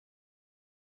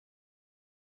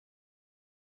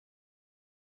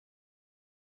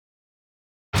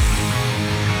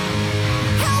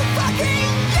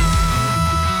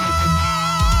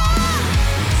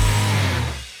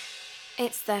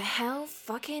It's the Hell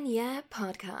Fucking Yeah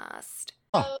podcast.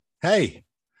 Oh, hey.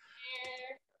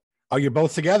 Oh, you're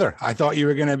both together. I thought you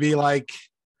were going to be like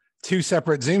two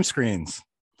separate Zoom screens.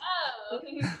 Oh.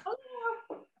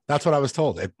 That's what I was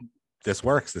told. This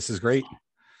works. This is great.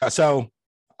 So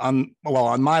on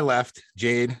my left,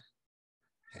 Jade,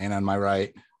 and on my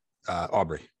right,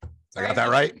 Aubrey. I got that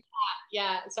right?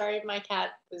 Yeah, sorry if my cat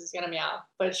is going to meow,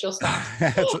 but she'll stop.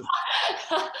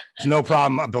 It's no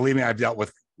problem. Believe me, I've dealt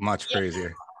with much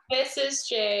crazier. This is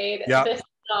Jade. Yep. This is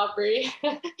Aubrey.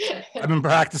 I've been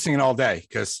practicing it all day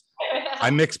because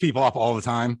I mix people up all the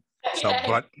time. So,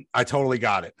 but I totally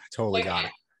got it. Got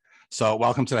it. So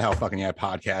welcome to the Hell Fucking Yeah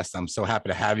podcast. I'm so happy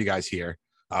to have you guys here.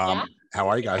 How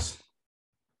are you guys?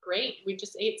 Great. We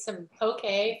just ate some poke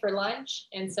for lunch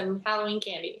and some Halloween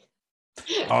candy.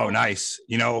 Oh, nice.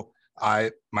 You know,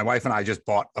 my wife and I just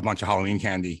bought a bunch of Halloween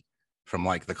candy from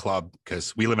like the club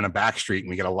because we live in a back street and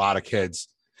we get a lot of kids.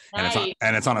 Nice.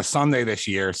 And it's on a Sunday this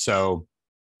year. So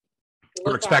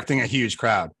we're expecting a huge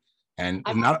crowd. And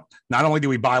not only do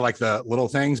we buy like the little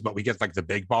things, but we get like the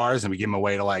big bars and we give them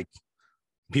away to like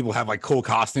people have like cool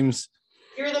costumes.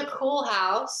 You're the cool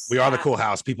house. We are the cool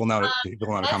house. People know to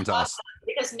come to us.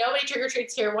 Because nobody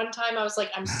trick-or-treats here. One time I was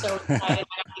like, I'm so excited. I have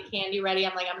the candy ready.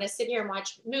 I'm like, I'm going to sit here and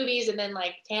watch movies and then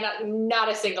like tan out. Not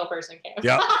a single person came.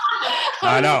 Yep.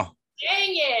 I know.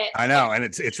 Dang it. I know. And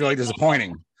it's really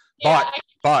disappointing. Yeah.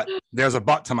 But there's a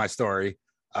but to my story.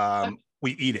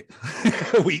 We eat it.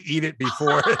 We eat it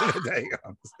before the day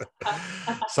comes.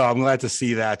 So I'm glad to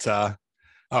see that.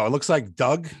 It looks like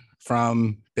Doug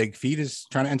from Big Feet is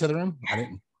trying to enter the room. I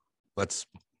didn't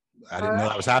know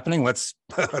that was happening. Let's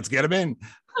get him in.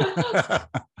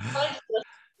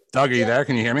 Doug, are you there?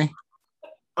 Can you hear me?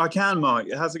 I can, Mike.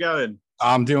 How's it going?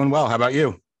 I'm doing well. How about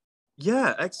you?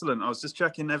 Yeah, excellent. I was just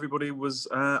checking everybody was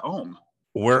on.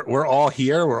 We're all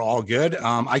here. We're all good.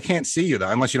 I can't see you though,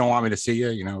 unless you don't want me to see you.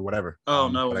 You know, whatever. Oh,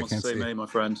 no one wants to see me, my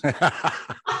friend.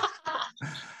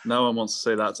 No one wants to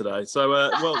see that today. So,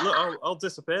 well, look, I'll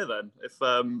disappear then. If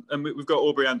and we've got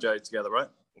Aubrey and Jade together, right?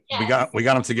 Yes. We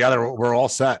got them together. We're all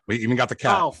set. We even got the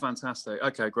cat. Oh, fantastic.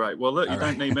 Okay, great. Well, look, you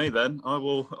don't need me then. I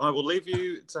will leave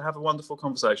you to have a wonderful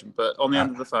conversation. But on the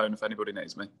end of the phone, if anybody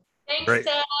needs me. Thanks, Great.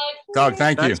 Doug. Doug,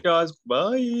 thanks you. Guys.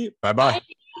 Bye. Bye.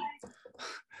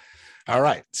 All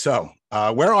right. So,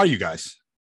 where are you guys?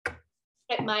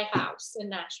 At my house in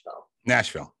Nashville.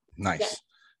 Nashville. Nice. Yeah.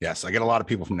 Yes, I get a lot of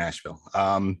people from Nashville.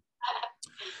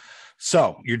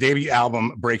 So your debut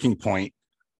album, Breaking Point,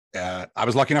 I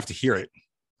was lucky enough to hear it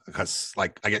because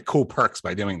like I get cool perks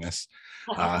by doing this.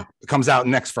 It comes out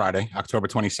next Friday, October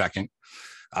 22nd.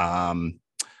 I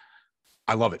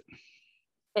love it.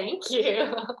 Thank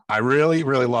you. I really,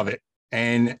 really love it.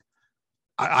 And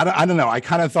I don't know. I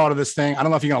kind of thought of this thing. I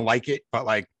don't know if you're going to like it, but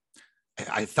like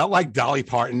I felt like Dolly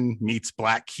Parton meets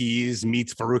Black Keys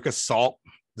meets Veruca Salt.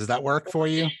 Does that work for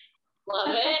you? Love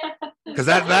it. Because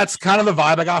that's kind of the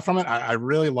vibe I got from it. I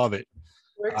really love it.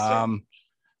 I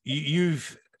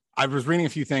was reading a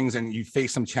few things and you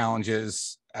face some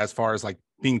challenges as far as like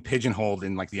being pigeonholed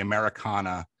in like the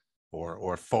Americana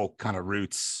or folk kind of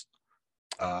roots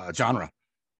genre.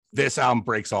 This album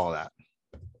breaks all of that.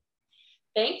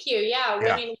 Thank you. Yeah.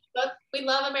 I mean, we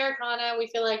love Americana. We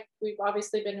feel like we've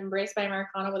obviously been embraced by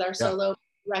Americana with our solo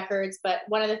records, but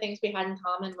one of the things we had in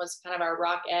common was kind of our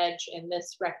rock edge, and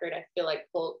this record I feel like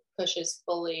pushes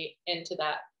fully into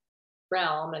that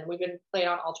realm. And we've been played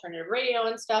on alternative radio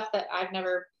and stuff that I've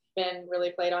never been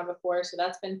really played on before, so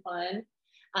that's been fun.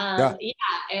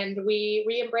 And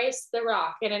we embraced the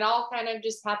rock, and it all kind of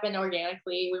just happened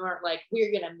organically. We weren't like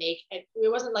we're gonna make it.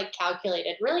 It wasn't like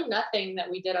calculated. Really, nothing that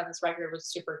we did on this record was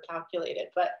super calculated,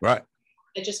 but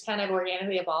it just kind of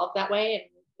organically evolved that way, and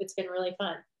it's been really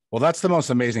fun. Well, that's the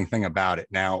most amazing thing about it.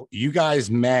 Now, you guys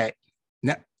met.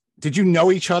 Now, did you know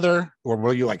each other, or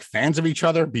were you like fans of each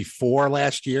other before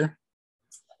last year?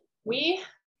 We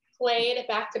played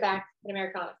back to back at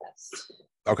Americana Fest.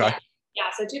 Okay.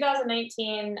 Yeah, so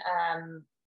 2019, I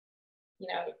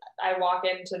walk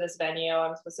into this venue.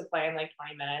 I'm supposed to play in like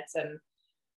 20 minutes, and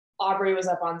Aubrey was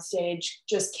up on stage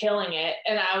just killing it.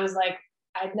 And I was like,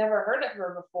 I'd never heard of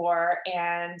her before.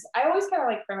 And I always kind of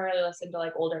like primarily listened to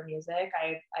like older music.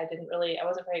 I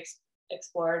wasn't very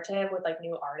explorative with like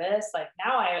new artists. Like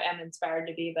now I am inspired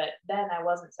to be, but then I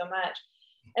wasn't so much.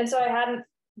 And so I hadn't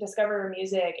discovered her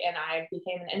music, and I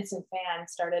became an instant fan,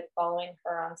 started following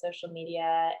her on social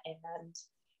media. And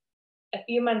a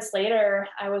few months later,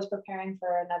 I was preparing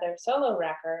for another solo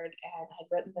record and had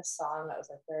written this song that was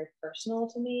like very personal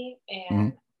to me.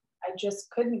 And I just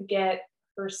couldn't get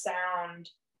her sound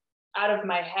out of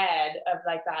my head of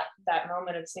like that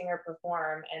moment of singer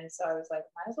perform. And so I was like,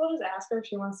 might as well just ask her if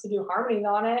she wants to do harmonies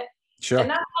on it. Sure. And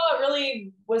that's how it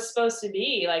really was supposed to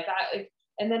be, like that.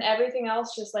 And then everything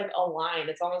else just like aligned.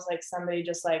 It's almost like somebody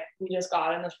just like, we just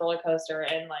got in this roller coaster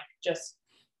and like just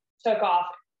took off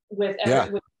with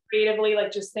creatively,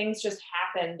 like just things just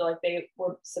happened, like they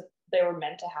were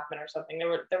meant to happen or something.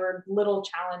 There were little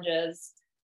challenges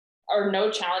or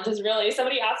no challenges really.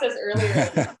 Somebody asked us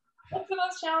earlier, what's the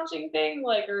most challenging thing,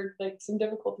 like, or like some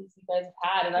difficulties you guys have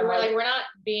had? And I'm like, we're not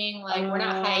being like, we're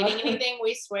not hiding anything.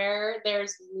 We swear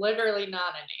there's literally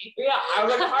not any. Yeah, I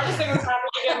was like, the hardest thing was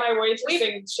having to get my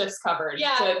waitressing shifts covered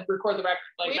to record the record.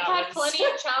 Like, we've had plenty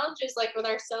of challenges, like with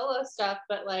our solo stuff,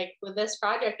 but like with this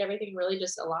project, everything really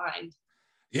just aligned.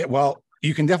 Yeah, well,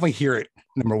 you can definitely hear it,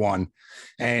 number one.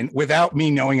 And without me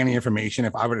knowing any information,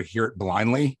 if I were to hear it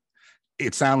blindly,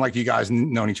 it sounded like you guys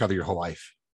known each other your whole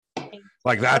life.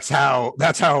 Like that's how,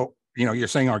 you know, you're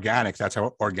saying organic. That's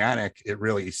how organic it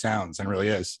really sounds and really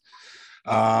is.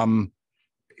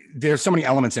 There's so many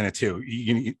elements in it too.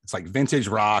 It's like vintage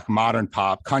rock, modern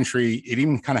pop, country. It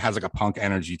even kind of has like a punk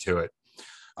energy to it.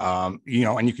 You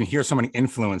know, and you can hear so many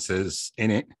influences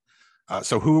in it.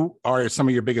 So who are some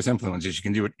of your biggest influences? You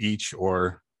can do it each,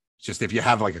 or just if you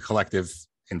have like a collective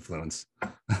influence.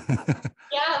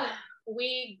 Yeah.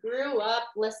 We grew up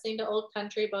listening to old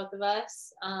country, both of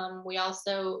us. We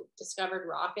also discovered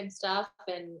rock and stuff,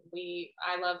 and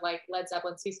I love like Led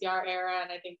Zeppelin, CCR era,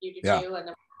 and I think you do too. And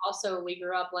then also we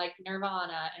grew up like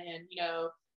Nirvana and, you know,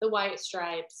 the White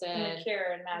Stripes and The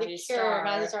Cure and Mazzy Star,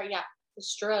 yeah, the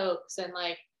Strokes, and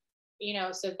like, you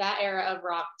know, so that era of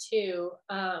rock too.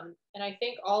 And I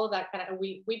think all of that kind of,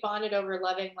 we bonded over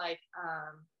loving like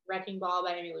Wrecking Ball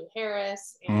by Emmylou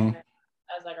Harris, and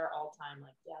as like our all-time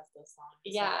like this song.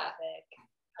 Yeah.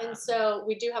 And so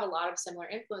we do have a lot of similar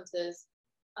influences.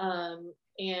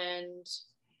 And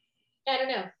I don't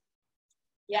know.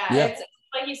 Yeah. It's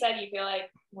like you said, you feel like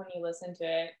when you listen to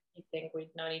it, you think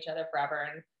we've known each other forever.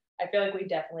 And I feel like we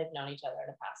definitely have known each other in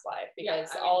a past life, because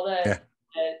all the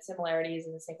similarities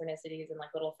and synchronicities and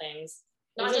like little things.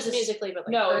 Not just musically, but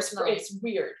like personally. It's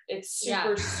weird. It's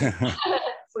super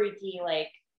freaky. Like,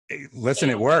 listen,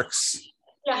 it works.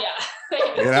 Yeah.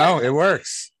 You know, it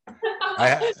works.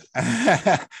 I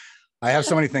have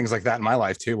so many things like that in my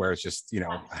life too, where it's just, you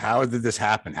know, how did this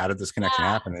happen? How did this connection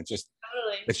happen?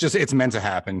 It's meant to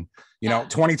happen. You know,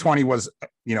 2020 was,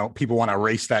 you know, people want to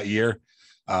erase that year.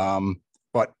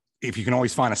 But if you can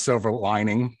always find a silver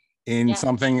lining in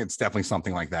something, it's definitely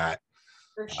something like that.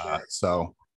 For sure.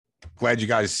 So glad you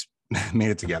guys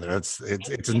made it together. It's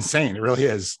insane. It really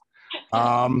is.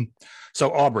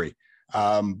 So Aubrey,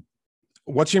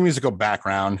 what's your musical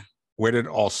background? Where did it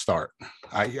all start?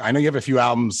 I know you have a few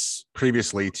albums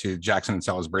previously to Jackson and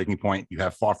Sellers' Breaking Point. You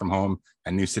have Far From Home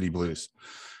and New City Blues.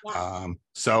 Yeah.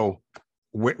 So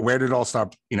where did it all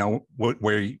start? You know,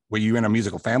 were you in a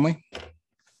musical family?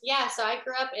 Yeah, so I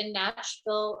grew up in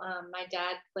Nashville. My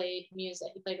dad played music.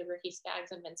 He played with Ricky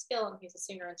Skaggs and Vince Gill, and he's a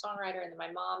singer and songwriter. And then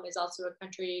my mom is also a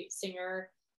country singer,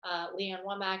 Leanne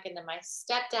Womack. And then my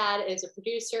stepdad is a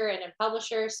producer and a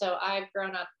publisher. So I've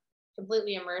grown up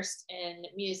completely immersed in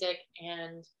music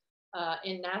and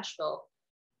in Nashville.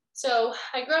 So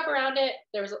I grew up around it.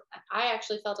 I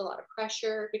actually felt a lot of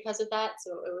pressure because of that.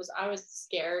 So I was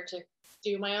scared to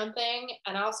do my own thing.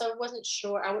 And I also wasn't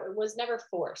sure, I was never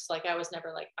forced. Like I was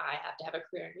never like, I have to have a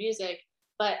career in music.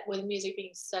 But with music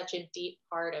being such a deep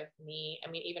part of me,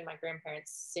 I mean, even my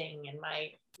grandparents sing, and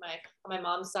on my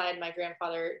mom's side, my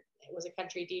grandfather was a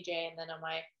country DJ. And then on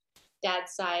my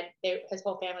dad's side, his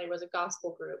whole family was a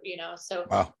gospel group, you know? So,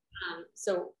 wow.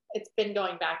 So it's been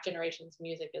going back generations.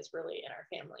 Music is really in our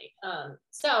family.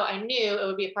 So I knew it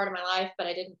would be a part of my life, but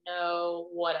I didn't know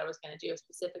what I was going to do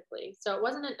specifically. So it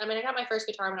wasn't, I got my first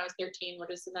guitar when I was 13,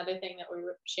 which is another thing that we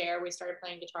share. We started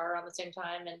playing guitar around the same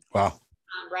time, and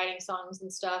writing songs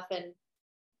and stuff. And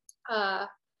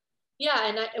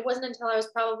it wasn't until I was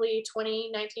probably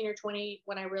 19 or 20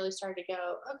 when I really started to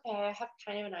go, okay, I have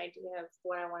kind of an idea of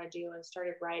what I want to do, and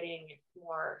started writing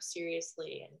more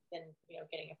seriously, and then, you know,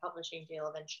 getting a publishing deal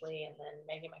eventually, and then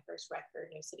making my first record,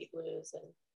 New City Blues. And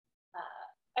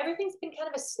everything's been kind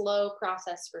of a slow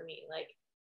process for me, like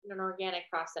an organic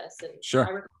process. And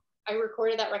sure. I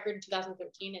recorded that record in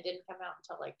 2013. It didn't come out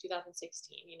until like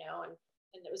 2016, you know, and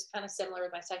it was kind of similar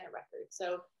with my second record.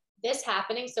 So this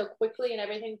happening so quickly and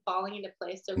everything falling into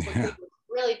place so quickly was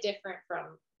really different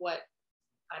from what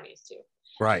I'm used to.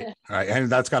 Right. And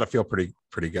that's got to feel pretty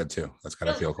good too. That's got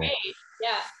to feel cool. Great.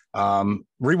 Yeah.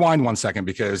 Rewind 1 second,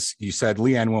 because you said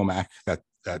Leanne Womack,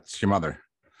 that's your mother.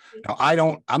 Now,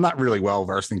 I'm not really well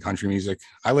versed in country music.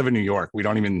 I live in New York. We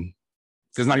don't even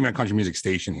there's not even a country music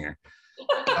station here.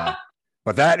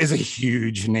 But that is a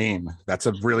huge name. That's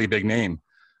a really big name.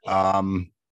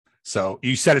 So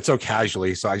you said it so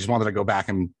casually. So I just wanted to go back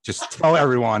and just tell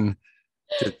everyone,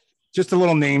 just a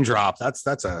little name drop. That's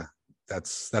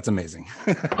amazing.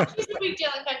 It's a big deal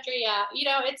in country. Yeah. You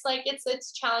know, it's like, it's a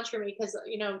challenge for me because,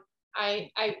 you know,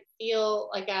 I feel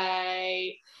like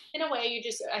in a way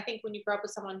I think when you grow up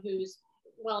with someone who's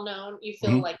well known, you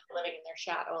feel like living in their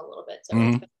shadow a little bit. So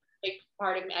it's been a big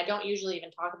part of me. I don't usually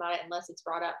even talk about it unless it's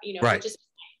brought up, you know, right.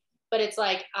 But it's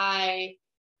like, I,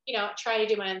 you know, try to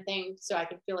do my own thing so I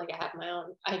can feel like I have my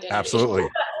own identity. Absolutely.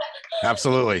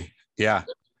 Absolutely. Yeah.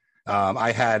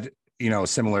 I had, you know, a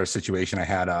similar situation. I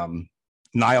had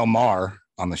Niall Marr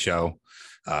on the show,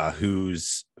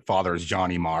 whose father is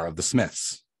Johnny Marr of the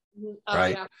Smiths. Oh,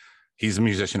 right. Yeah. He's a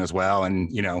musician as well. And,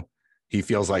 you know, he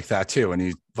feels like that too. And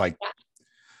he's like,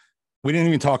 we didn't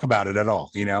even talk about it at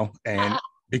all, you know, and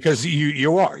because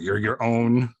you're your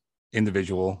own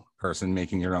individual person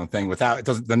making your own thing without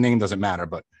the name doesn't matter.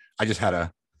 But I just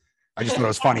thought it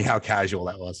was funny how casual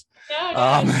that was.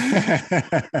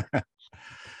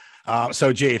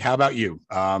 So Jade, how about you?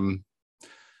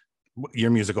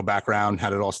 Your musical background, how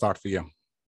did it all start for you?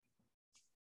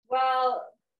 Well,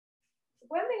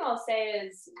 one thing I'll say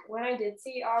is when I did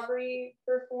see Aubrey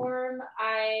perform,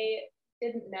 I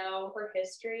didn't know her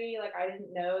history. Like, I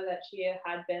didn't know that she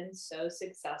had been so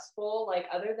successful, like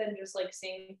other than just like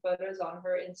seeing photos on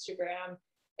her Instagram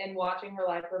and watching her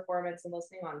live performance and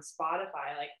listening on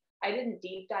Spotify. Like, I didn't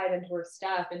deep dive into her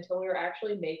stuff until we were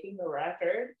actually making the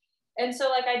record. And so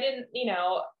like, I didn't, you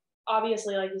know,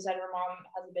 obviously, like you said, her mom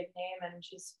has a big name and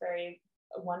she's very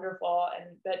wonderful.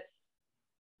 But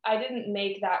I didn't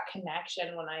make that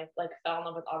connection when I like fell in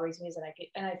love with Aubrey's music.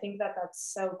 And I think that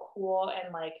that's so cool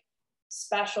and like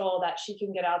special that she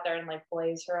can get out there and like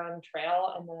blaze her own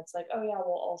trail. And then it's like, oh yeah,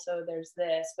 well also there's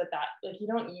this, but that like you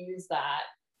don't use that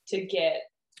to get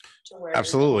to where.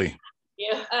 Absolutely.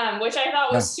 Which I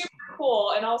thought was super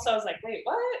cool. And also I was like, wait,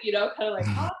 what? You know, kind of like,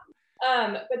 huh?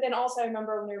 But then also I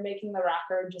remember when we were making the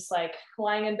record, just like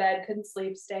lying in bed, couldn't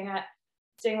sleep,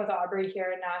 staying with Aubrey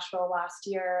here in Nashville last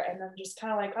year. And then just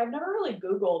kind of like, I've never really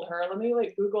Googled her. Let me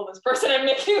like Google this person I'm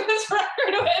making this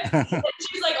record with. And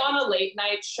she's like on a late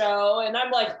night show. And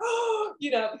I'm like, oh,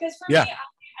 you know, because for me, I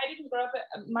didn't grow up,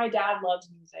 my dad loves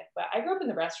music, but I grew up in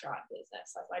the restaurant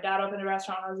business. Like my dad opened a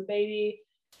restaurant when I was a baby.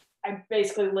 I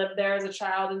basically lived there as a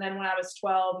child. And then when I was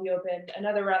 12, he opened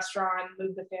another restaurant,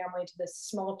 moved the family to this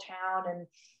small town. And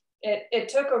it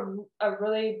took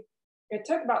it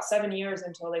took about 7 years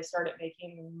until they started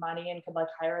making money and could like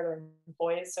hire their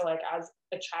employees. So like as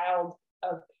a child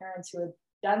of parents who had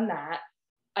done that,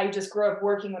 I just grew up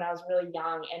working when I was really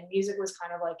young, and music was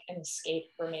kind of like an escape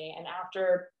for me. And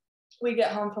after we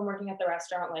get home from working at the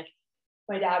restaurant, like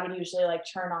my dad would usually like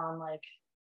turn on like,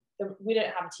 we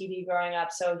didn't have a TV growing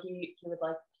up. So he would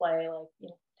like play like, you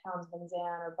know, Townes Van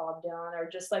Zandt or Bob Dylan or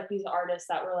just like these artists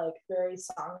that were like very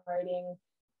songwriting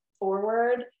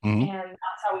forward. And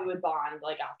that's how we would bond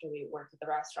like after we worked at the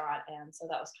restaurant. And so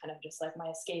that was kind of just like my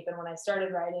escape. And when I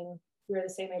started writing, we were the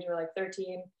same age, we were like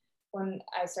 13 when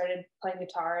I started playing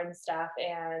guitar and stuff,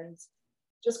 and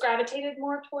just gravitated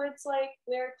more towards like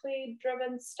lyrically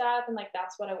driven stuff. And like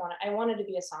that's what I wanted to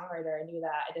be a songwriter. I knew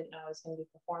that. I didn't know I was going to be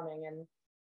performing. And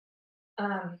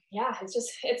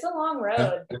it's a long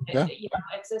road. You know,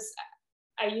 it's just,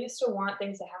 I used to want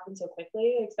things to happen so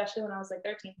quickly, especially when I was like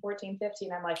 13, 14,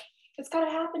 15. I'm like, it's got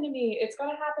to happen to me. It's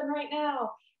got to happen right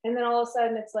now. And then all of a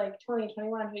sudden it's like 20,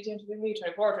 21, 22, 23,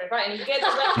 24, 25, and you get the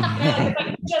record, like,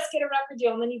 you just get a record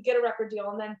deal, and then you get a record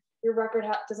deal, and then your record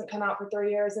doesn't come out for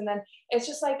 3 years. And then it's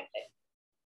just like,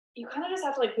 you kind of just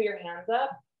have to like put your hands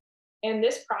up. And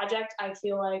this project, I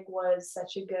feel like, was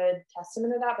such a good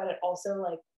testament to that, but it also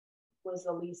like was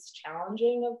the least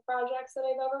challenging of projects that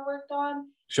I've ever worked on.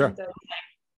 Sure. And so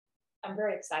I'm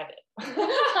very excited.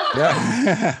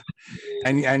 Yeah.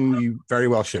 and you very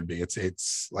well should be.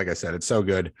 It's like I said, it's so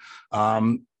good.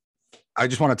 I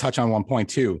just want to touch on one point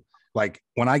too. Like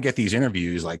when I get these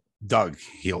interviews, like Doug,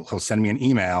 he'll send me an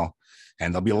email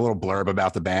and there'll be a little blurb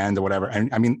about the band or whatever.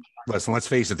 And I mean, listen, let's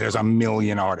face it, there's a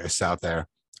million artists out there,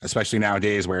 especially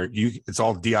nowadays where it's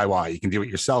all DIY. You can do it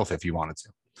yourself if you wanted to.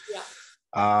 Yeah.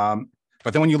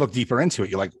 But then when you look deeper into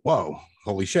it, you're like, whoa,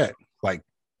 holy shit. Like,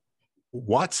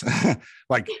 what?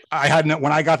 Like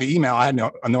when I got the email, I had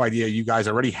no idea you guys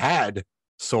already had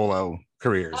solo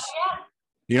careers. Oh, yeah.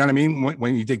 You know what I mean?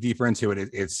 When you dig deeper into it,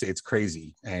 it's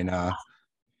crazy. And I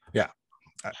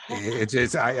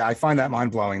find that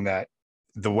mind blowing that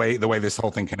the way this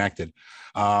whole thing connected.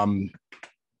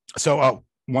 So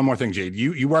one more thing, Jade,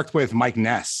 you worked with Mike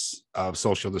Ness of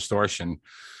Social Distortion.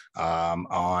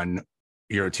 on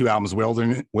your two albums,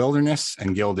 Wilderness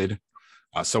and Gilded.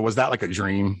 So was that like a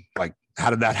dream? Like, how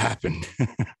did that happen?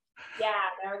 Yeah,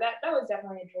 no, that was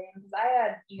definitely a dream, because I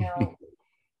had,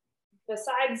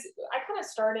 besides, I kind of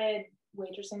started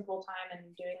waitressing full time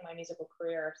and doing my musical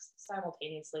career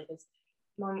simultaneously, because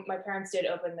my parents did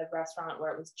open the restaurant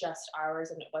where it was just ours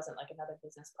and it wasn't like another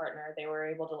business partner. They were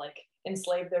able to like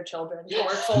enslave their children to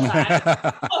work full time.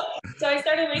 So I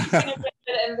started waitressing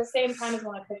at the same time as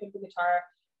when I picked up the guitar,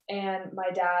 and my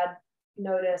dad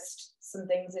noticed some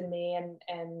things in me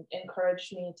and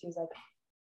encouraged me to, he's like,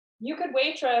 you could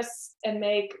waitress and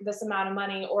make this amount of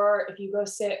money, or if you go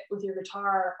sit with your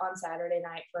guitar on Saturday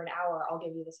night for an hour, I'll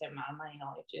give you the same amount of money and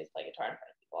all you have to do is play guitar in front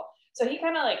of people. So he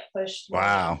kind of like pushed me,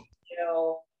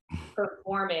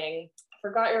 performing.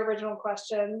 Forgot your original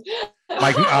question.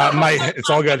 Mike, it's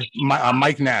all good.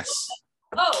 Mike Ness.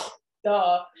 Oh,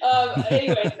 duh.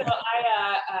 Anyway, so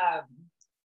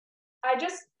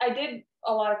I did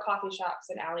a lot of coffee shops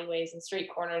and alleyways and street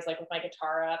corners, like with my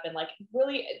guitar up, and like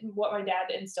really what my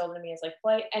dad instilled in me is like,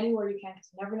 play anywhere you can, because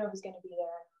you never know who's going to be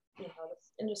there.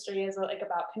 This industry is like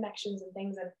about connections and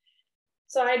things, and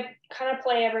so I'd kind of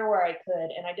play everywhere I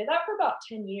could, and I did that for about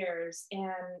 10 years,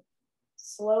 and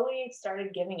slowly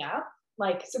started giving up.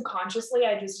 Like subconsciously,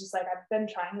 I just like, I've been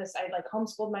trying this. I like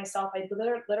homeschooled myself. I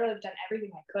literally have done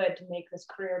everything I could to make this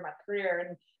career my career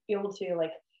and be able to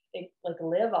like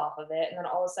live off of it. And then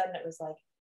all of a sudden it was like,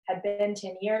 had been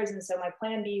 10 years. And so my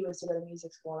plan B was to go to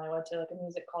music school. And I went to like a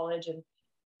music college, and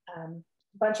a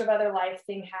bunch of other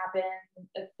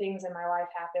things in my life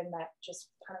happened that just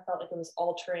kind of felt like it was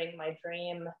altering my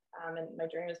dream. And my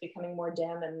dream was becoming more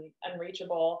dim and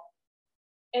unreachable.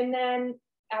 And then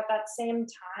at that same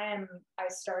time, I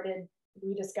started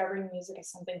rediscovering music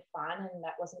as something fun, and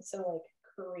that wasn't so like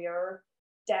career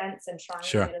dense and trying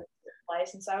to get a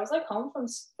place. And so I was like home from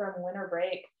winter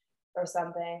break or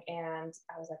something, and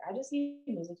I was like, I just need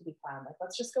music to be fun. Like,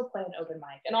 let's just go play an open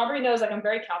mic. And Aubrey knows like I'm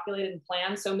very calculated and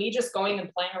planned, so me just going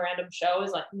and playing a random show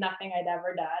is like nothing I'd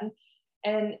ever done.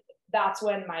 And that's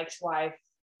when Mike's wife,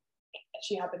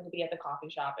 she happened to be at the coffee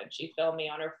shop, and she filmed me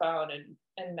on her phone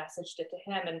and messaged it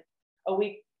to him. And a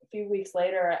few weeks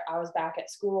later, I was back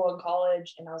at school and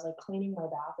college, and I was like cleaning my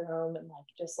bathroom and like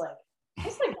just not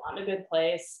in a good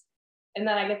place. And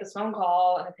then I get this phone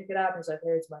call, and I pick it up, and it's like,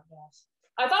 hey, it's Mike Ness.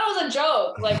 I thought it was a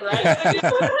joke, like, right?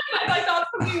 I thought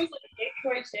somebody was like taking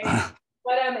my shame.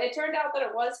 But it turned out that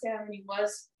it was him, and he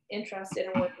was interested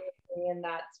in working with me, and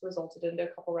that's resulted into a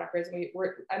couple records.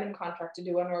 I'm in contract to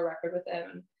do one more record with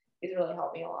him, and he's really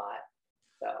helped me a lot.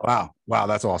 So. Wow,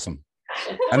 that's awesome.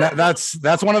 And that's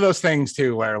one of those things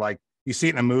too, where like you see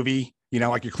it in a movie,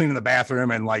 like you're cleaning the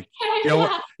bathroom, and like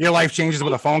your life changes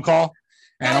with a phone call.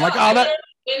 And I'm like, oh, that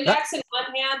index in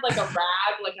one hand, like a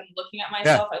rag, like I'm looking at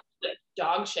myself, I like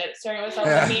dog shit staring at myself.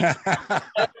 I mean, I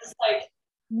was like,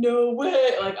 no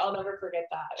way, like I'll never forget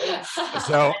that.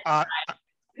 So I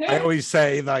always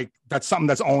say like that's something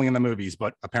that's only in the movies,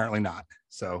 but apparently not.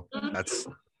 So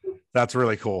that's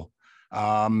really cool.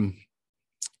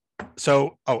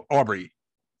 So Aubrey,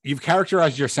 you've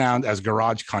characterized your sound as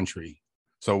garage country.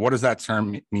 So what does that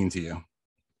term mean to you?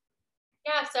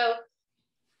 Yeah, so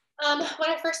when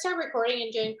I first started recording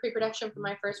and doing pre-production for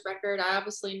my first record, I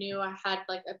obviously knew I had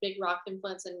like a big rock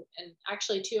influence, and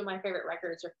actually two of my favorite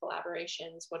records are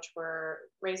collaborations, which were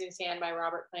Raising Sand by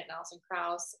Robert Plant and Alison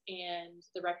Krauss, and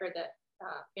the record that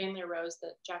Family Rose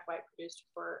that Jack White produced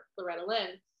for Loretta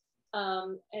Lynn.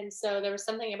 And so there was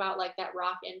something about like that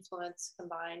rock influence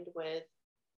combined with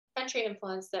country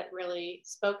influence that really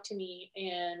spoke to me.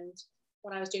 And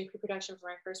when I was doing pre-production for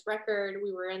my first record,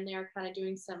 we were in there kind of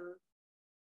doing some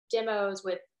demos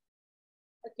with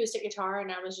acoustic guitar, and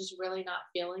I was just really not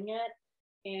feeling it.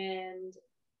 And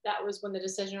that was when the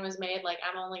decision was made, like,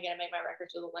 I'm only going to make my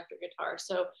records with electric guitar.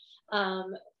 So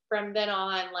from then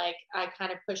on, like, I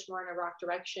kind of pushed more in a rock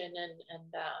direction.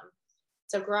 And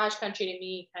so garage country to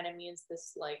me kind of means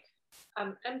this, like,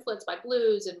 I'm influenced by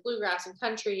blues and bluegrass and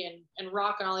country and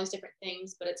rock and all these different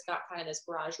things, but it's got kind of this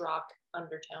garage rock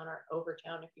undertone or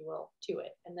overtone, if you will, to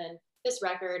it. And then this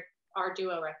record, our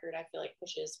duo record, I feel like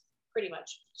pushes pretty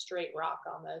much straight rock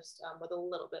almost, with a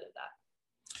little bit of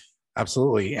that.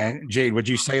 Absolutely. And Jade, would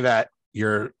you say that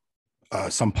your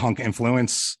some punk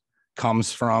influence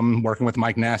comes from working with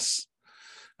Mike Ness?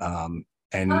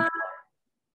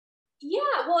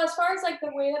 Yeah, well, as far as like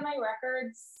the way that my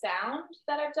records sound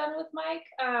that I've done with Mike,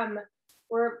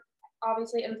 we're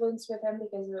obviously influenced with him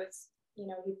because it was,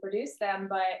 he produced them,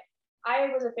 but I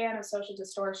was a fan of Social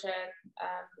Distortion,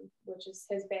 which is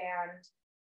his band,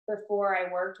 before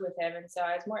I worked with him. And so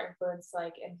I was more influenced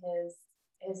like in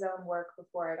his own work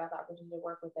before I got the opportunity to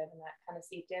work with him, and that kind of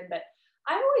seeped in. But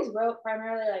I always wrote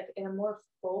primarily like in a more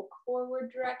folk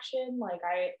forward direction. Like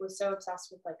I was so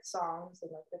obsessed with like songs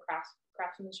and like the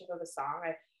craftsmanship of a song.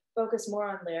 I focused more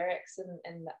on lyrics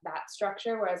and that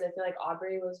structure, whereas I feel like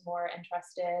Aubrey was more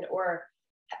interested or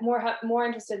more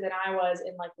interested than I was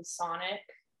in like the sonic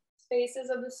spaces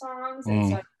of the songs. And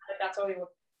so I think that's why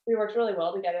we worked really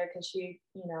well together, because she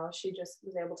just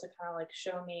was able to kind of like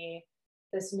show me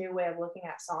this new way of looking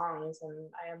at songs, and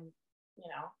I am,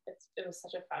 it was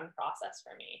such a fun process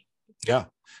for me. Yeah.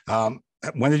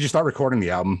 When did you start recording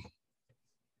the album?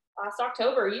 Last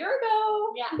October, a year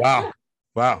ago. Yeah.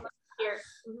 Wow.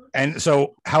 And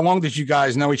so how long did you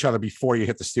guys know each other before you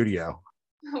hit the studio?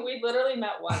 We literally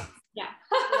met once. Yeah.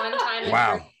 One time.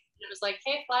 Wow. It was like,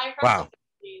 hey, fly across the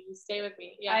country and stay with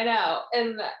me. Yeah. I know.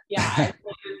 And yeah, I lived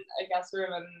in a guest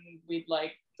room, and we'd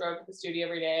like drove to the studio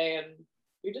every day, and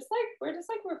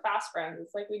we're fast friends.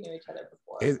 It's like we knew each other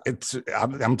before.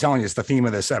 I'm telling you, it's the theme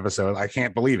of this episode. I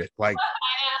can't believe it. Like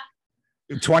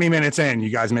 20 minutes in, you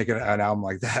guys make an album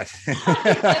like that.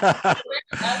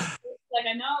 Like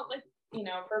I know, like,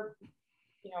 for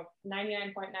 99.999%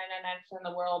 of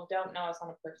the world don't know us on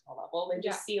a personal level. They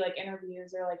just see like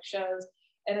interviews or like shows,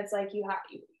 and it's like we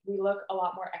look a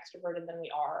lot more extroverted than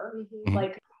we are. Mm-hmm.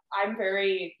 Like I'm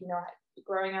very,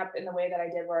 growing up in the way that I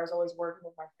did, where I was always working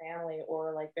with my family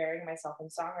or like burying myself in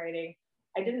songwriting,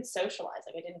 I didn't socialize.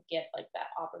 Like I didn't get like that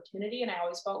opportunity, and I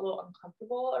always felt a little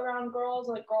uncomfortable around girls,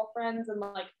 like girlfriends, and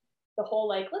like the whole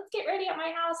like, let's get ready at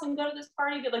my house and go to this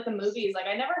party, get like the movies. Like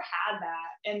I never had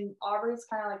that. And Aubrey's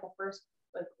kind of like the first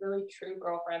like really true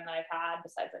girlfriend that I've had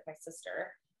besides like my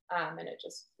sister. And it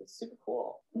just was super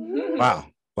cool.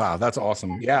 Wow, that's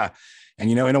awesome. Yeah. And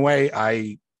in a way,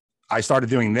 I started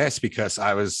doing this because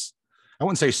I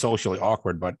wouldn't say socially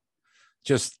awkward, but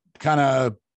just kind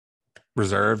of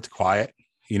reserved, quiet,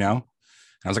 And I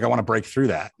was like, I want to break through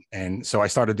that. And so I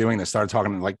started doing this, started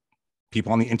talking to like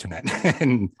people on the internet.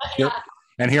 And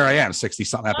here I am 60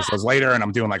 something episodes later, and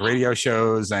I'm doing like radio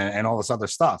shows and all this other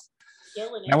stuff.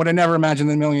 I would have never imagined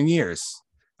in a million years.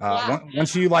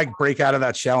 Once you like break out of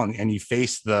that shell and you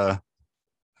face the,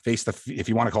 if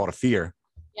you want to call it a fear,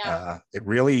 it's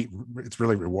really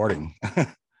rewarding.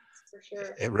 For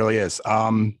sure. It really is.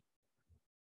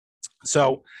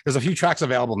 So there's a few tracks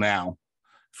available now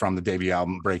from the debut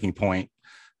album, Breaking Point,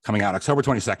 coming out October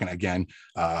 22nd again.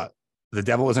 The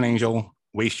Devil is an Angel,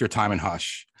 Waste Your Time and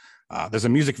Hush. There's a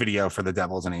music video for The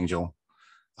Devil is an Angel.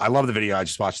 I love the video. I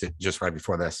just watched it just right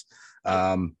before this.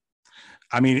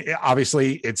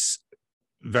 Obviously it's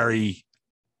very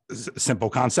simple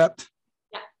concept,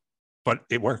 but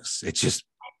it works. It's just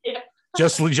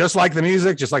like the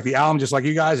music, just like the album, just like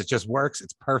you guys, it just works.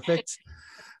 It's perfect.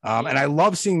 And I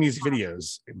love seeing music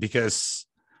videos because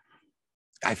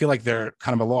I feel like they're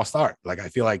kind of a lost art. Like I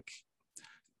feel like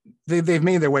they've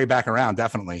made their way back around,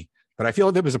 definitely. But I feel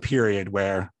like there was a period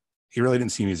where you really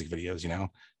didn't see music videos, And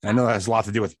I know that has a lot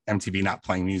to do with MTV not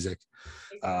playing music.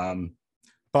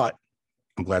 But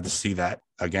I'm glad to see that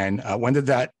again. How long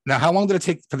did it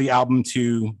take for the album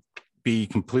to be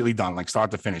completely done, like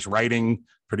start to finish, writing,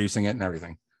 producing it and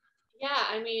everything? Yeah,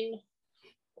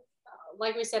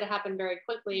 like we said, it happened very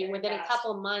quickly. Within a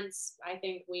couple months, I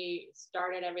think we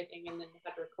started everything and then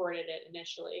had recorded it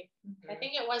initially. Mm-hmm. I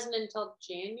think it wasn't until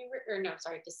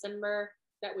December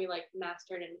that we like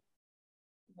mastered and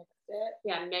mixed it.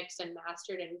 Yeah, mixed and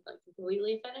mastered and like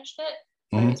completely finished it.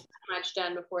 But it was pretty much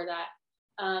done before that.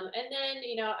 And then,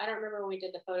 I don't remember when we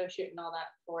did the photo shoot and all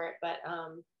that for it, but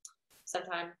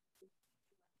sometime,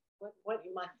 what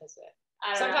month is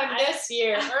it? Sometime this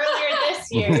year, earlier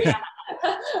this year. Yeah.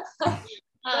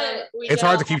 It's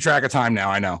hard to keep track of time now,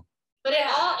 I know. But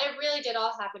it really did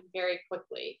all happen very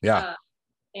quickly. Yeah.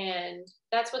 And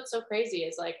that's what's so crazy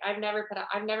is like I've never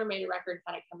made a record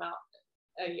kind of come out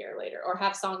a year later or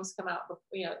have songs come out.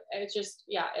 It's just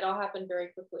it all happened very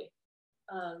quickly.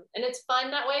 And it's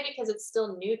fun that way because it's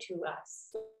still new to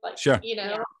us. Like, sure.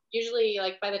 Usually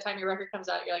like by the time your record comes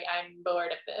out, you're like, I'm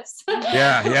bored of this.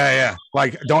 Yeah.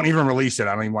 Like, don't even release it.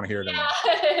 I don't even want to hear it anymore.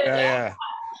 Yeah.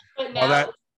 But now,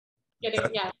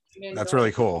 that's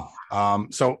really cool.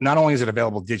 So not only is it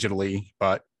available digitally,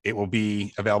 but it will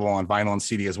be available on vinyl and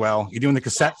CD as well. You doing the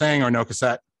cassette thing or no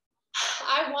cassette?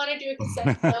 I want to do a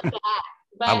cassette so bad.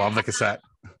 But I love the cassette.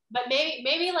 But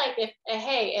maybe like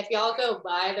if y'all go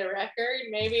buy the record,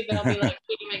 maybe they'll be like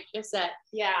keeping a cassette.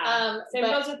 Yeah. Same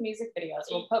goes with music videos.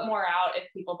 We'll put more out if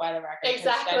people buy the record.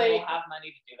 Exactly. Then we'll have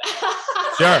money to do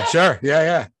that. Sure.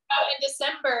 Yeah. In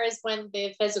December is when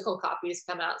the physical copies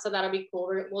come out, so that'll be cool.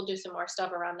 We'll do some more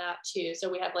stuff around that too. So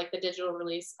we have like the digital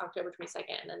release October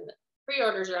 22nd, and then the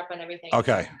pre-orders are up and everything.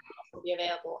 Okay. will be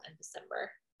available in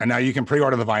December. And now you can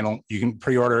pre-order the vinyl. You can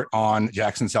pre-order on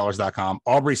jacksonsellers.com,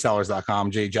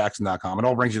 aubreysellers.com, jjackson.com. It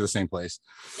all brings you to the same place.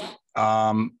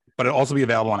 Yeah. But it'll also be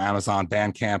available on Amazon,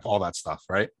 Bandcamp, all that stuff,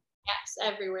 right? Yes,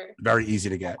 everywhere. Very easy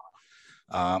to get.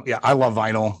 Yeah, I love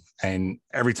vinyl, and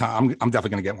every time I'm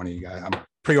definitely going to get one of you guys. I'm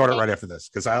pre-order right after this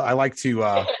because I like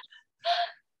to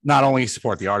not only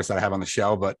support the artists that I have on the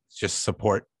show, but just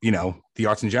support, the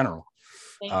arts in general.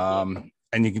 Thank you.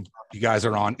 And you guys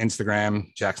are on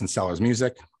Instagram, Jackson Sellers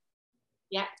Music.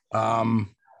 Yeah.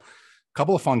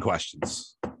 Couple of fun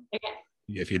questions. Okay.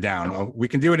 If you're down, we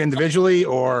can do it individually,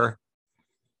 or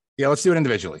let's do it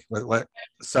individually.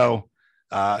 So,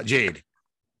 Jade,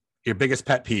 your biggest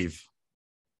pet peeve?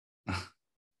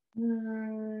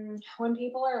 When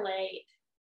people are late.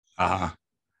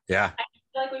 Yeah. I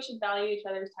feel like we should value each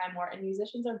other's time more, and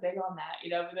musicians are big on that.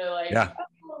 They're like, yeah.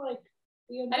 Oh, like,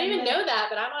 I didn't even know that,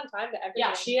 but I'm on time to everything.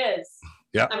 Yeah, she is.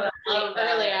 Yeah. I'm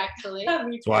early, actually.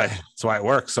 That's why it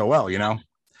works so well,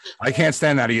 I can't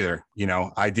stand that either.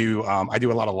 I do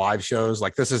a lot of live shows.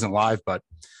 Like, this isn't live, but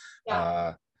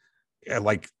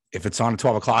like if it's on at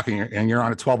 12 o'clock and you're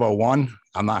on at 12:01,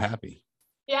 I'm not happy.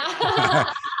 Yeah.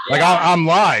 Like I'm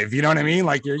live, you know what I mean?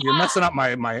 Like you're messing up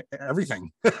my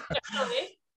everything.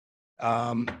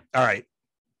 All right.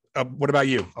 What about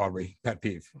you, Aubrey? Pet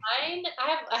peeve? Mine,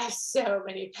 I have so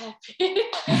many pet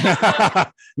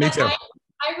peeves. Me too.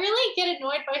 I really get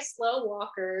annoyed by slow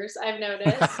walkers. I've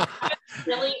noticed.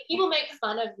 People make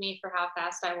fun of me for how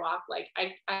fast I walk. Like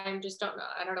I just don't know.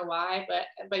 I don't know why,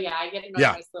 but yeah, I get annoyed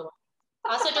by slow walkers.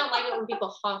 I also don't like it when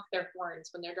people honk their horns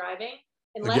when they're driving.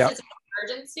 Unless it's an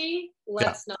emergency,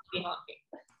 let's not be honking.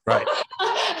 Right.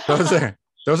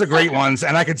 Those are great ones,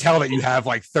 and I could tell that you have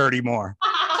like 30 more.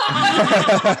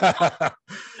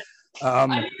 I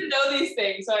need to know these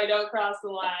things so I don't cross the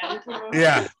line.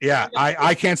 Yeah.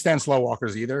 I can't stand slow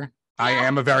walkers either. I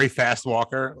am a very fast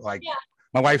walker. Like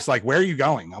my wife's like, "Where are you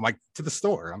going?" I'm like, "To the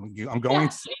store. I'm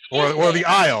going or the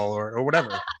aisle or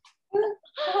whatever."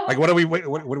 Like, what are we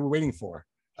waiting for?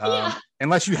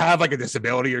 Unless you have like a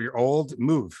disability or you're old,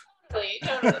 move. Totally.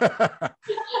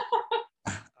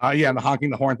 And the honking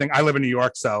the horn thing. I live in New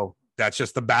York, so that's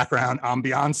just the background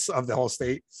ambiance of the whole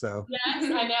state. So yes,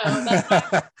 I know.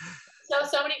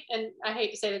 That's so many, and I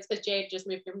hate to say this because Jade just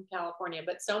moved from California,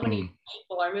 but so many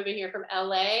people are moving here from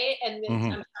LA, and I'm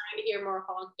starting to hear more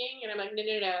honking, and I'm like, no.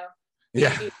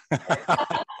 Yeah.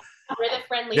 We're the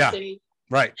friendly city.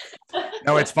 Right.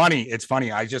 No, it's funny.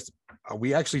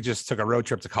 We actually just took a road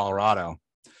trip to Colorado,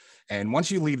 and once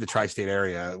you leave the tri-state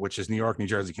area, which is New York, New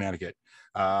Jersey, Connecticut,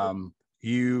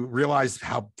 you realize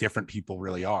how different people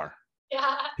really are.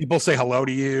 Yeah. People say hello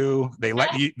to you. They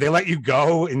let you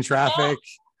go in traffic.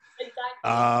 Yeah,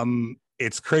 exactly.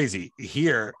 It's crazy.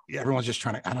 Here, everyone's just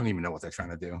trying to, I don't even know what they're trying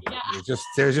to do. Yeah.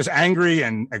 They're just angry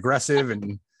and aggressive,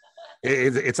 and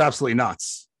it's absolutely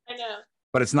nuts. I know.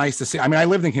 But it's nice to see. I mean, I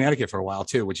lived in Connecticut for a while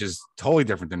too, which is totally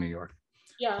different than New York.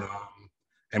 Yeah.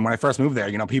 And when I first moved there,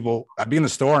 I'd be in the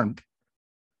store and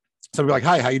somebody would be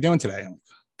like, "Hi, how you doing today?" I'm like,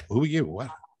 "Who are you?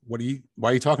 Why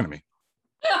are you talking to me?"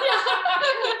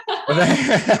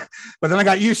 But then I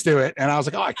got used to it, and I was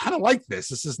like, "Oh, I kind of like this.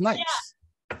 This is nice."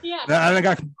 Yeah. Then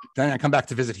I come back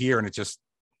to visit here, and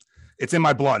it's in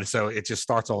my blood, so it just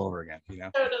starts all over again.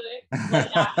 Totally.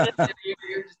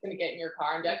 You're just gonna get in your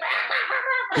car and go.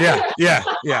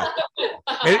 Yeah.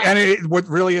 What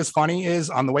really is funny is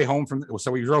on the way home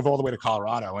so we drove all the way to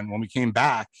Colorado, and when we came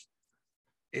back,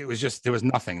 it was just, there was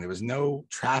nothing. There was no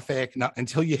traffic,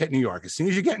 until you hit New York. As soon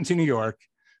as you get into New York,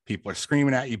 people are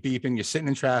screaming at you, beeping, you're sitting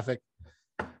in traffic.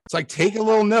 It's like, take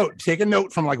a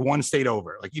note from like one state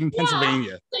over, like even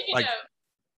Pennsylvania, like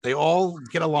they all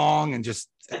get along and just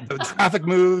the traffic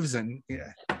moves, and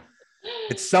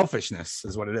it's selfishness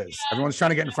is what it is. Everyone's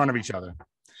trying to get in front of each other.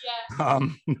 Yeah.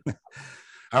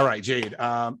 All right, Jade,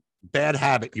 bad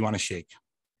habit you want to shake?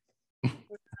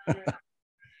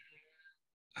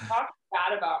 Talk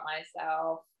bad about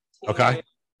myself. Okay.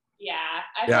 Yeah.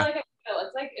 I feel like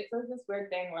it's like this weird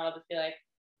thing where I'll just be like,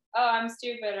 oh, I'm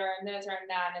stupid or I'm this or I'm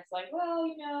that. And it's like, well,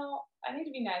 I need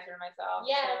to be nicer to myself.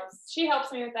 Yes. So she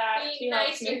helps me with that. Be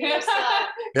nice to yourself.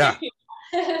 Yeah.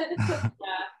 Yeah.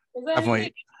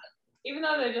 Definitely. Even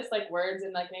though they're just like words,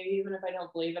 and like maybe even if I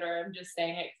don't believe it or I'm just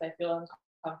saying it because I feel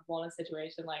uncomfortable in a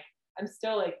situation, like I'm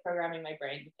still like programming my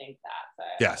brain to think that. So,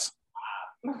 yes.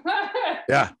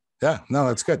 Yeah. No,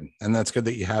 that's good. And that's good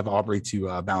that you have Aubrey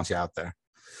to bounce you out there.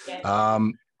 Yeah.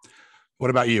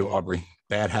 What about you, Aubrey?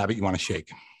 Bad habit you want to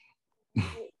shake? I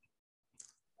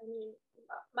mean,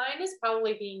 mine is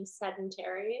probably being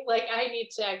sedentary. Like I need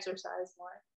to exercise more.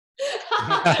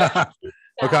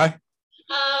 Okay.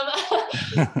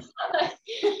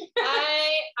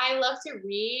 love to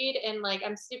read, and like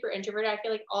I'm super introverted. I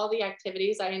feel like all the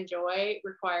activities I enjoy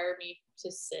require me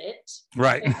to sit.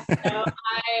 Right. And so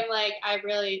I'm like,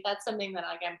 that's something that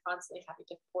like I'm constantly having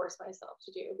to force myself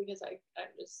to do because I'm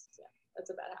just, yeah, that's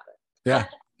a bad habit. Yeah.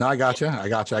 No, I got you. I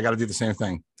got to do the same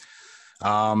thing.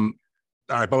 All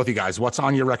right, both of you guys, what's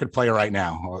on your record player right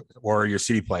now, or your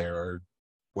CD player, or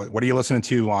what are you listening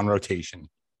to on rotation?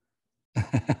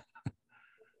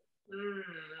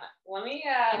 Let me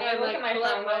look at my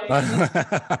phone.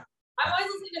 I'm always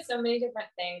listening to so many different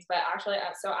things, but actually,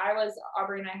 so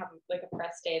Aubrey and I have like a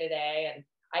press day today, and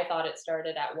I thought it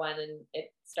started at 1 and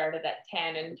it started at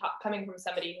 10. And coming from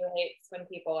somebody who hates when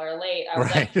people are late, I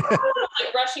was like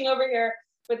rushing over here.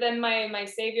 But then my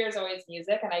savior is always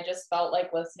music, and I just felt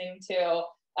like listening to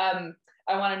I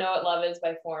Want to Know What Love Is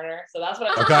by Foreigner. So that's what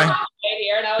I was right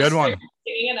here, and I was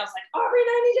singing, and I was like, Aubrey,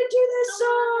 I need to do this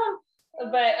song.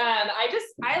 But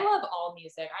I love all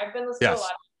music. I've been listening to a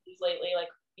lot of music lately, like,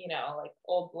 you know, like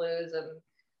old blues and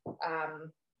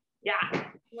yeah.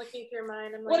 Looking through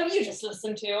mine. I'm like, what have you just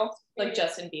listened to? Like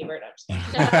Justin Bieber.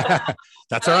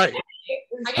 That's all right.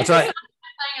 I guess that's right.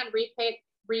 On repeat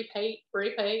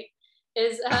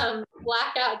is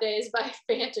Blackout Days by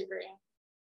Phantogram.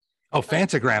 Oh,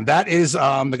 Phantogram. That is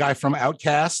the guy from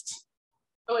Outkast.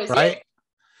 Oh, is right? it?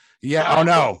 Yeah. Oh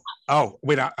no. Oh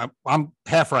wait, I'm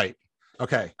half right.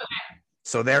 Okay.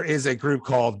 So there is a group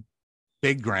called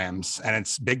Big Grams, and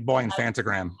it's Big Boy and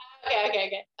Phantogram.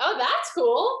 Okay. Oh, that's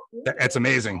cool. It's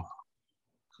amazing.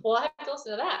 Well, I have to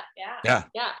listen to that. Yeah.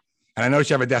 And I noticed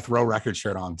you have a Death Row Record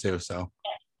shirt on too. So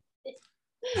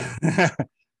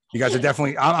you guys are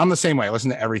definitely. I'm the same way. I listen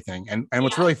to everything, and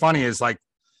what's really funny is like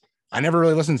I never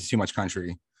really listened to too much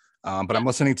country, but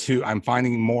I'm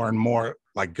finding more and more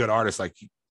like good artists like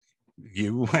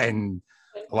you and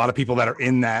a lot of people that are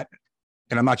in that.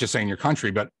 And I'm not just saying your country,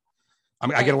 but I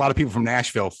mean, I get a lot of people from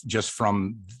Nashville just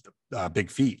from Big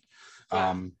Feet.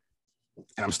 And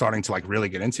I'm starting to like really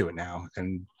get into it now.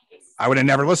 And I would have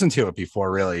never listened to it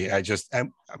before, really.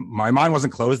 My mind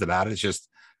wasn't closed about it. It's just,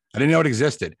 I didn't know it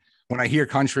existed. When I hear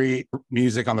country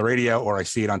music on the radio or I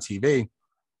see it on TV,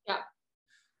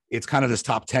 it's kind of this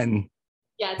top 10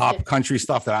 pop country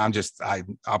stuff that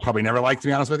I'll probably never like, to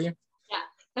be honest with you.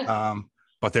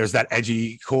 But there's that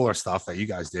edgy, cooler stuff that you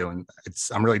guys do, and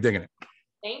I'm really digging it.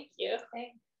 Thank you.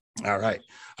 All right.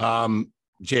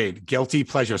 Jade, guilty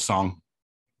pleasure song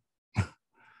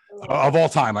of all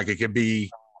time. Like it could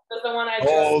be the one I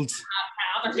old.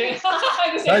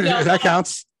 That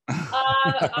counts.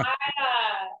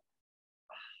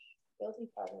 Guilty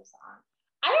pleasure song.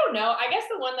 I don't know. I guess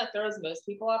the one that throws most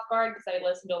people off guard, because I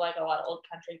listen to like a lot of old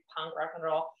country punk rock and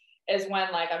roll, is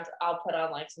when like I'll put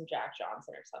on like some Jack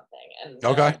Johnson or something, and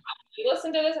like, you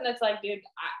listen to this and it's like, dude,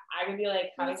 I could be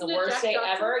like having the worst day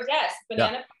ever. Yes,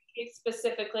 Banana Pancakes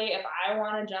specifically. If I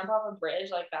want to jump off a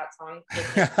bridge, like that song.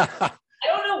 I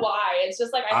don't know why. It's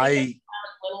just like I think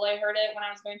little I heard it when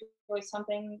I was going through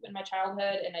something in my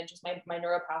childhood, and I just my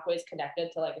neural pathways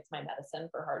connected to like it's my medicine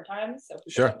for hard times. So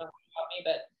people don't know about me,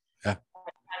 but I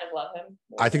kind of love him.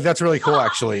 I think that's really cool,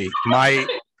 actually.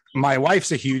 My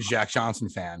wife's a huge Jack Johnson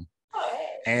fan.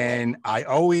 And I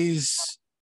always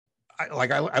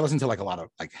I listen to like a lot of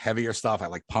like heavier stuff. I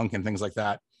like punk and things like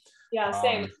that. Yeah,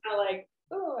 same. It's kind of like,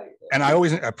 and I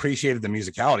always appreciated the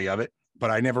musicality of it,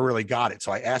 but I never really got it.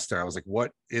 So I asked her, I was like,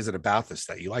 what is it about this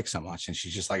that you like so much? And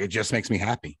she's just like, it just makes me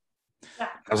happy. I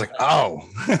was like,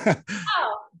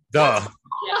 duh.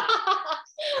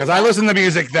 Because I listen to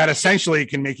music that essentially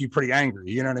can make you pretty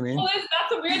angry. You know what I mean? Well,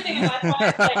 that's a weird thing. And that's why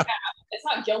it's like, it's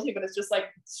not guilty, but it's just like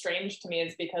strange to me.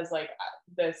 Is because like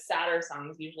the sadder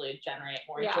songs usually generate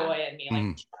more joy in me.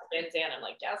 Like Van Zandt, I'm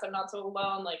like, yes, I'm not so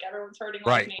alone. Like everyone's hurting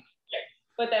like me.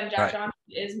 But then Jack Johnson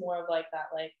is more of like that,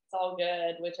 like it's all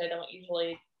good, which I don't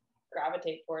usually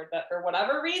gravitate toward. But for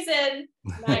whatever reason,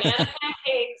 Banana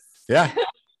Pancakes. Yeah.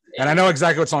 And I know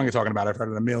exactly what song you're talking about. I've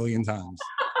heard it a million times.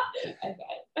 I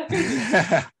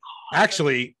bet.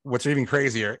 Actually, what's even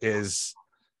crazier is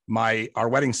our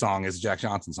wedding song is a Jack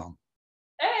Johnson song.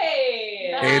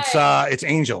 Hey, it's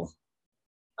Angel.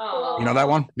 Oh, you know that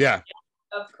one? Yeah.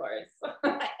 Of course.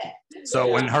 So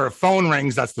when her phone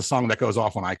rings, that's the song that goes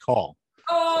off when I call.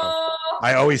 Oh. So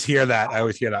I always hear that.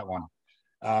 One.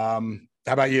 How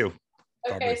about you?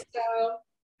 Okay, so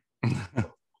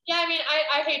yeah, I mean,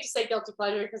 I hate to say guilty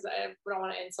pleasure because I don't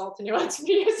want to insult anyone's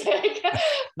music.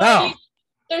 No.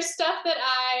 There's stuff that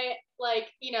I like,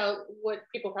 you know, what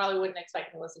people probably wouldn't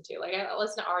expect me to listen to. Like I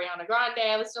listen to Ariana Grande,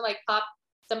 I listen to like pop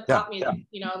music,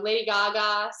 you know, Lady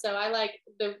Gaga. So I like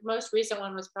the most recent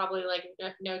one was probably like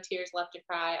No Tears Left to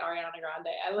Cry, Ariana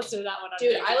Grande. I listened to that one.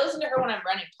 Dude, I listen to her when I'm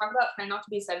running. Talk about trying not to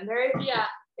be sedentary. Yeah.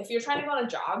 if you're trying to go on a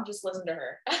jog, just listen to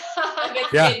her.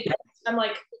 Yeah. I'm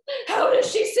like, how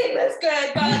does she sing this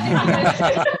good?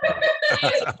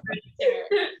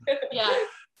 Yeah.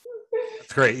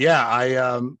 It's great. Yeah,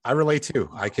 I relate too.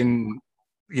 I can,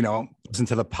 listen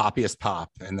to the poppiest pop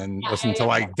and then listen to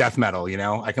like death metal,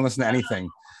 I can listen to anything.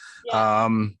 Yeah.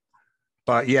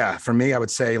 But yeah, for me, I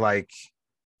would say like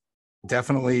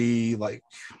definitely like,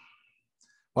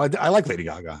 well, I like Lady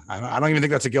Gaga. I don't even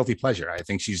think that's a guilty pleasure. I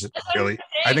think she's really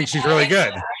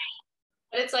good.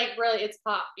 But it's like really, it's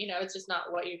pop, it's just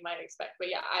not what you might expect. But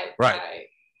yeah, I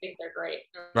think they're great.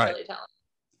 They're really talented.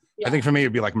 Yeah. I think for me,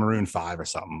 it'd be like Maroon 5 or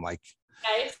something like,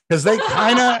 Okay. because they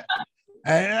kind of,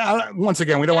 once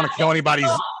again, we don't want to kill anybody's,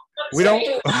 we don't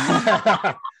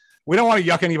want to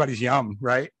yuck anybody's yum,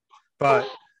 right? But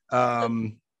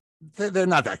they're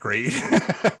not that great.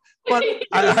 But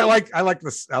I like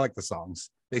the songs.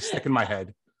 They stick in my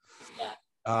head. Yeah.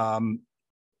 All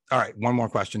right, one more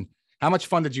question. How much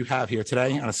fun did you have here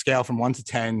today on a scale from 1 to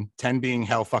 10, 10 being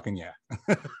hell fucking yeah?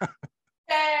 10,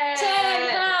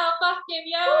 hell fucking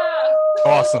yeah.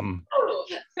 Awesome.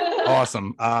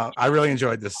 Awesome. I really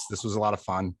enjoyed this. This was a lot of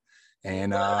fun.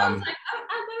 And I was like,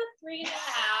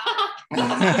 I'm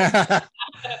at 3.5.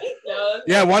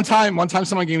 yeah, one time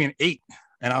someone gave me an 8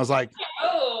 and I was like,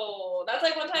 oh, that's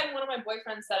like one time one of my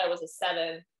boyfriends said I was a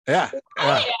 7. Yeah.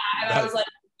 And I was like,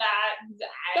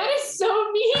 that is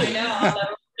so mean. I know,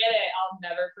 I'll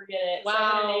never forget it.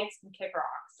 Wow. 7 and 8s can kick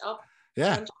rocks. Oh.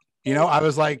 Yeah. I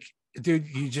was like, dude,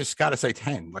 you just got to say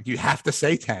 10. Like you have to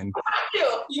say 10.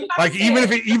 You like even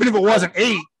if it wasn't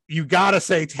 8, you got to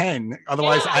say 10.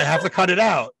 Otherwise I have to cut it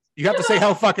out. You have to say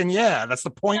hell fucking yeah. That's the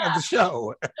point of the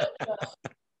show.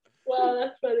 Wow,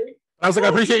 that's funny. I was like, I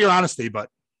appreciate your honesty, but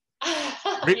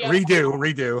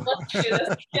redo.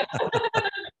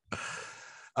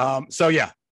 So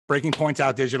yeah, Breaking Point's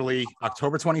out digitally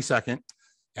October 22nd.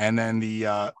 And then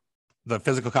the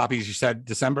physical copies, you said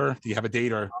December. Do you have a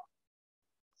date or?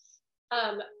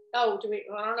 I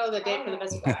don't know the date for the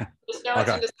physical. Just know it's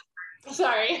in December.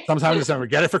 Sorry. Sometime in December.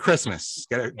 Get it for Christmas.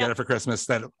 Get it for Christmas.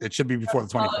 That it should be before the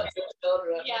 25th.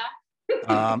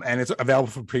 Yeah. And it's available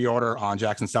for pre-order on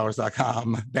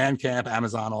jacksonsellers.com, Bandcamp,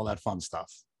 Amazon, all that fun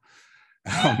stuff.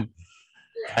 I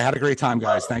had a great time,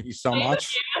 guys. Thank you so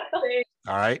much.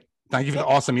 All right. Thank you for the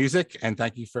awesome music and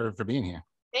thank you for being here.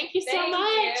 Thank you so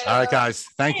much. All right, guys.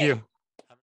 Thank you.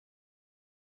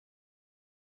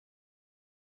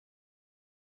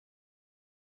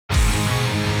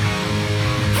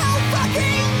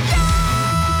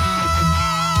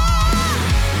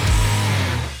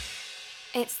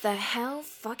 It's the Hell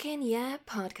Fucking Yeah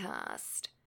podcast.